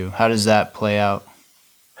into. How does that play out?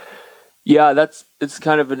 Yeah, it's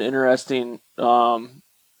kind of an interesting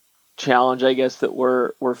challenge, I guess, that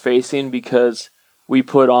we're facing, because we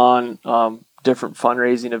put on different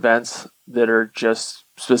fundraising events that are just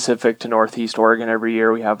specific to Northeast Oregon every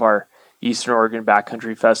year. We have our Eastern Oregon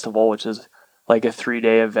Backcountry Festival, which is like a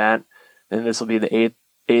 3-day event, and this will be the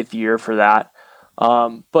eighth year for that.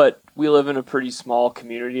 But we live in a pretty small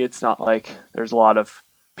community. It's not like there's a lot of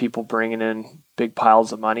people bringing in big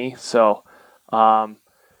piles of money. So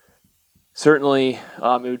certainly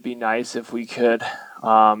it would be nice if we could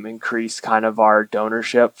increase kind of our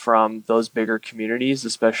donorship from those bigger communities,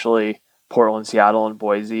 especially Portland, Seattle, and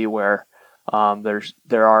Boise, where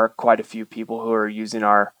there are quite a few people who are using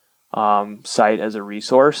our site as a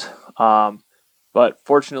resource. But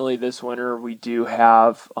fortunately, this winter we do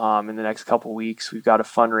have, in the next couple weeks, we've got a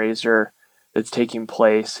fundraiser that's taking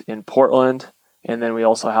place in Portland, and then we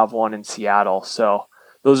also have one in Seattle. So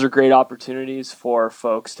those are great opportunities for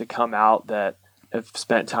folks to come out that have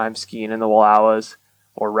spent time skiing in the Wallowas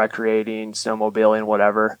or recreating, snowmobiling,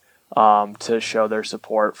 whatever, to show their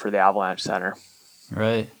support for the Avalanche Center.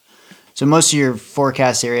 Right. So most of your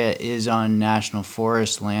forecast area is on national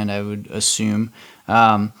forest land, I would assume.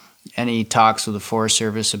 Any talks with the Forest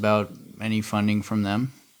Service about any funding from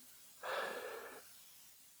them?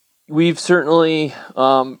 We've certainly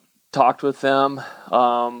talked with them,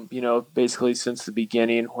 basically since the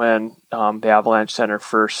beginning when the Avalanche Center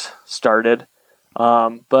first started.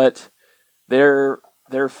 But their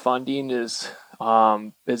funding is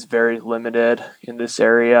very limited in this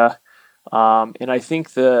area. And I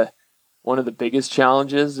think one of the biggest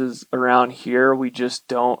challenges is around here, we just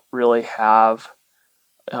don't really have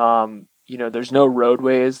there's no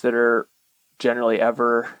roadways that are generally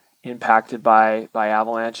ever impacted by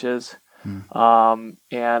avalanches. And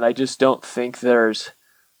I just don't think there's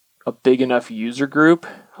a big enough user group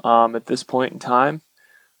at this point in time.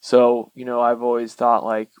 So, I've always thought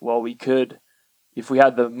we could, if we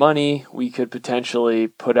had the money, we could potentially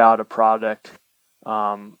put out a product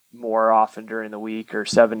more often during the week or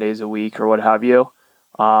 7 days a week or what have you.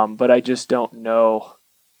 But I just don't know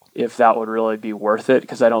if that would really be worth it,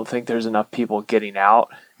 because I don't think there's enough people getting out.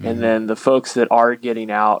 Mm-hmm. And then the folks that are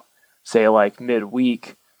getting out, say like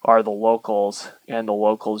midweek, are the locals, and the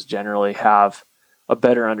locals generally have a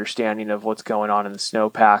better understanding of what's going on in the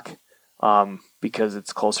snowpack because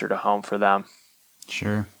it's closer to home for them.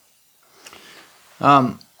 Sure.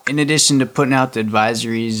 In addition to putting out the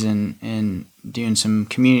advisories and doing some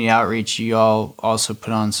community outreach, you all also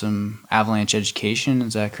put on some avalanche education.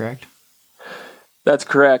 Is that correct? That's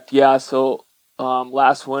correct. Yeah. So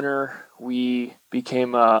last winter we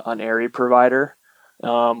became an area provider.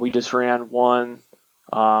 We just ran one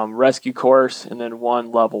rescue course and then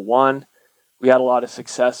one level 1. We had a lot of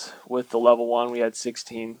success with the level 1. We had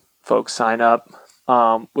 16 folks sign up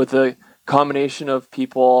with a combination of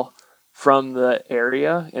people from the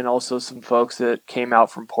area and also some folks that came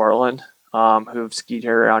out from Portland who've skied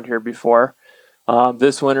around here before.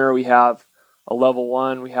 This winter we have a level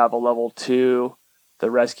 1, we have a level 2,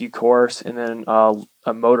 the rescue course, and then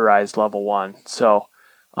a motorized level 1. So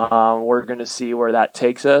we're going to see where that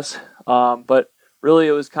takes us. But really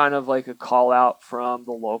it was kind of like a call out from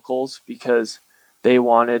the locals because they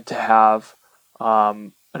wanted to have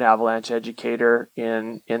an avalanche educator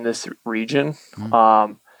in this region.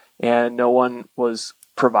 Mm-hmm. And no one was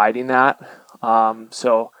providing that.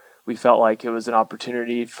 So we felt like it was an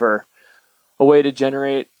opportunity for a way to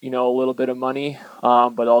generate, a little bit of money,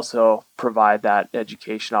 but also provide that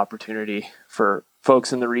education opportunity for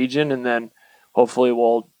folks in the region. And then hopefully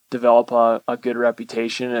we'll develop a good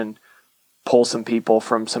reputation and pull some people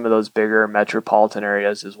from some of those bigger metropolitan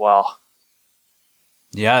areas as well.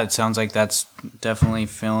 Yeah, it sounds like that's definitely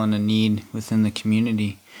filling a need within the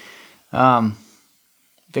community.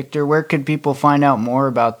 Victor, where could people find out more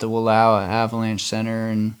about the Wallowa Avalanche Center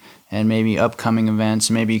and maybe upcoming events?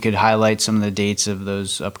 Maybe you could highlight some of the dates of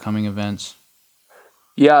those upcoming events.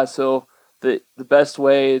 Yeah, so the best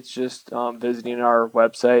way is just visiting our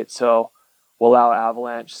website, so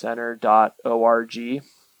WallowaAvalancheCenter.org,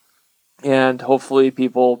 and hopefully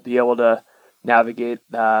people will be able to navigate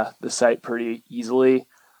the site pretty easily.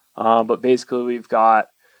 But basically we've got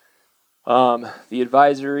the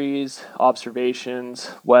advisories,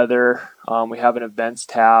 observations, weather. We have an events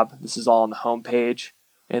tab. This is all on the homepage.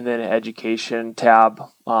 And then an education tab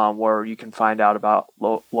where you can find out about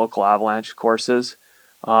local Avalanche courses.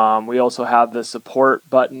 We also have the support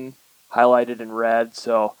button highlighted in red.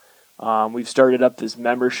 So we've started up this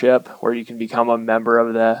membership where you can become a member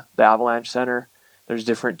of the Avalanche Center. There's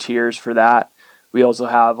different tiers for that. We also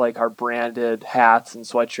have like our branded hats and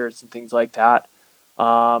sweatshirts and things like that.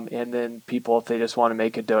 And then people, if they just want to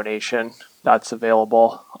make a donation, that's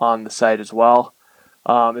available on the site as well.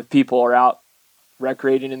 If people are out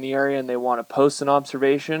recreating in the area and they want to post an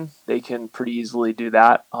observation, they can pretty easily do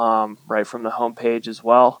that right from the homepage as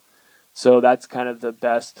well. So that's kind of the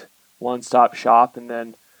best one-stop shop. And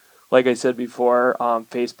then, like I said before,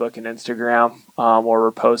 Facebook and Instagram, where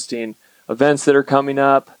we're posting events that are coming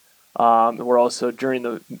up. And we're also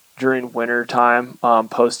during winter time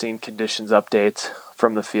posting conditions updates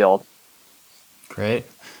from the field. Great.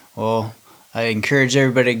 Well, I encourage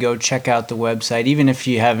everybody to go check out the website. Even if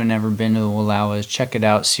you haven't ever been to the Wallowas, check it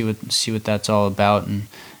out, see what that's all about.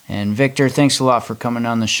 And Victor, thanks a lot for coming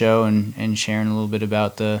on the show and sharing a little bit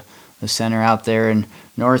about the center out there in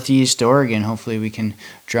Northeast Oregon. Hopefully we can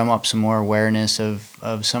drum up some more awareness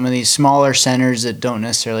of some of these smaller centers that don't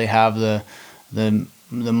necessarily have the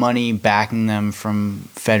money backing them from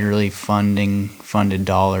federally funded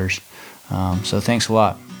dollars. So thanks a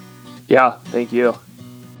lot. Yeah, thank you.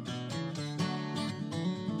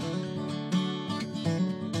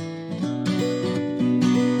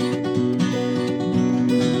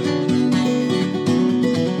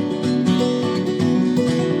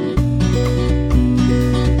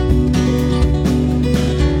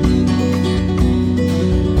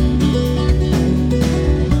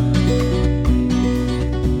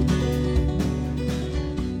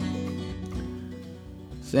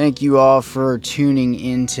 Thank you all for tuning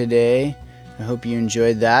in today. I hope you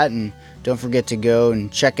enjoyed that, and don't forget to go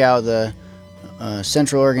and check out the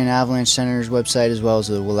Central Oregon Avalanche Center's website as well as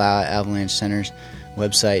the Wallowa Avalanche Center's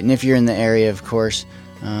website. And if you're in the area, of course,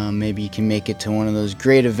 maybe you can make it to one of those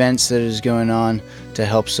great events that is going on to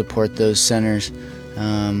help support those centers.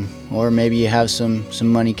 Or maybe you have some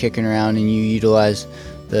money kicking around and you utilize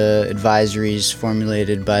the advisories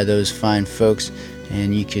formulated by those fine folks,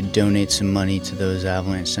 and you could donate some money to those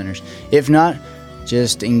Avalanche centers. If not,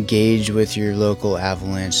 just engage with your local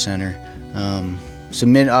Avalanche center.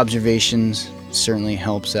 Submit observations certainly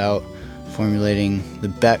helps out formulating the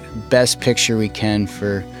best picture we can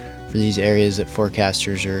for these areas that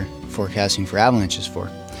forecasters are forecasting for avalanches for.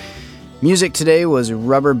 Music today was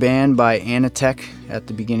Rubber Band by Anatech at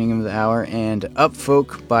the beginning of the hour, and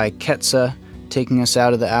Upfolk by Ketsa taking us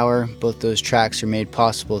out of the hour. Both those tracks are made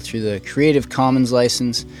possible through the Creative Commons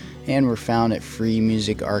license and were found at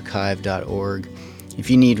freemusicarchive.org. If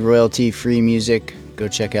you need royalty-free music, go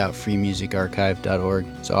check out freemusicarchive.org.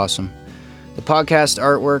 It's awesome. The podcast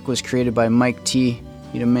artwork was created by Mike T.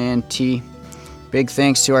 Eat a Man T. Big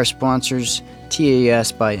thanks to our sponsors,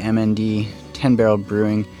 TAS by MND, 10 Barrel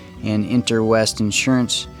Brewing, and Interwest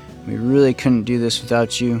Insurance. We really couldn't do this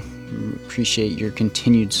without you. We appreciate your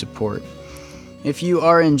continued support. If you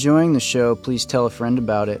are enjoying the show, please tell a friend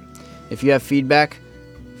about it. If you have feedback,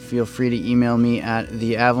 feel free to email me at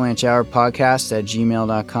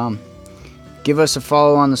theavalanchehourpodcast@gmail.com. Give us a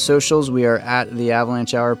follow on the socials. We are at the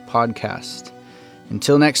Avalanche Hour Podcast.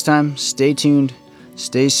 Until next time, stay tuned,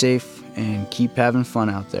 stay safe, and keep having fun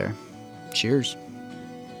out there. Cheers.